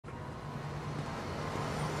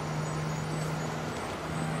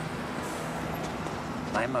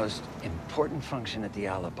My most important function at the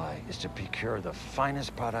Alibi is to procure the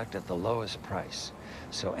finest product at the lowest price,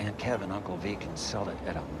 so Aunt Kev and Uncle V can sell it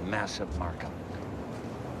at a massive markup.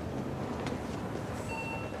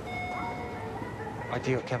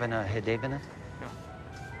 Artio Kevin Hedebina?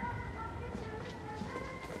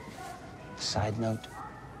 Side note,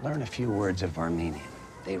 learn a few words of Armenian.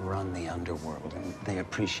 They run the underworld, and they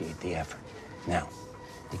appreciate the effort. Now,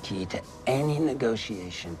 the key to any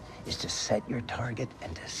negotiation is to set your target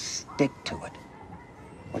and to stick to it.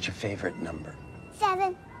 What's your favorite number?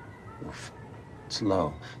 7. Oof. It's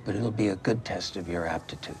low, but it'll be a good test of your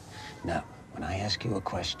aptitude. Now, when I ask you a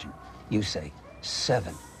question, you say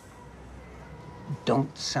 7.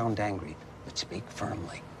 Don't sound angry, but speak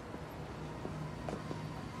firmly.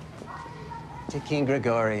 Tekin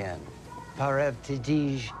Gregorian. Parev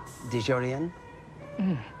Tidij Dijorian?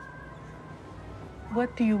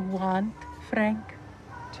 What do you want, Frank?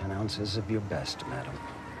 10 ounces of your best, madam.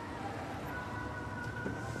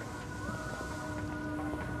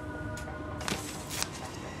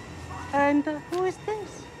 And who is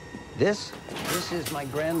this? This is my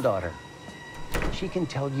granddaughter. She can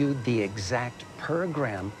tell you the exact per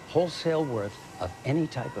gram wholesale worth of any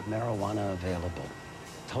type of marijuana available.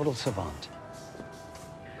 Total savant.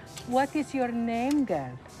 What is your name,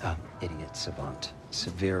 girl? Idiot savant.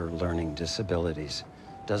 Severe learning disabilities.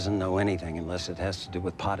 Doesn't know anything unless it has to do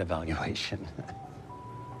with pot evaluation.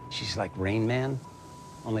 She's like Rain Man,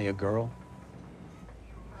 only a girl.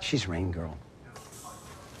 She's Rain Girl.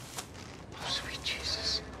 Oh, sweet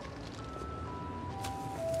Jesus.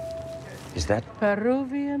 Is that?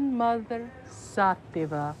 Peruvian Mother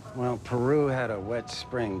Sativa. Well, Peru had a wet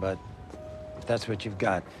spring, but if that's what you've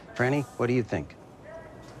got. Franny, what do you think?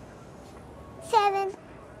 7.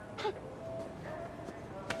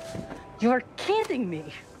 You're kidding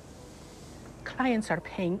me. Clients are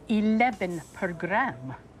paying 11 per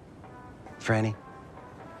gram. Franny?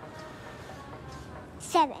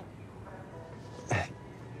 7.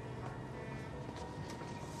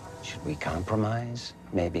 Should we compromise?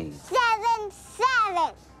 Maybe 7.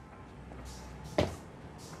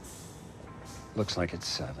 looks like it's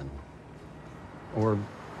 7. Or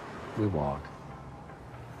we walk.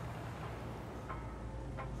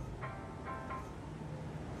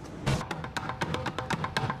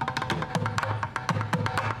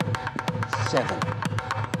 7.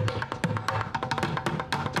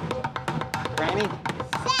 Franny?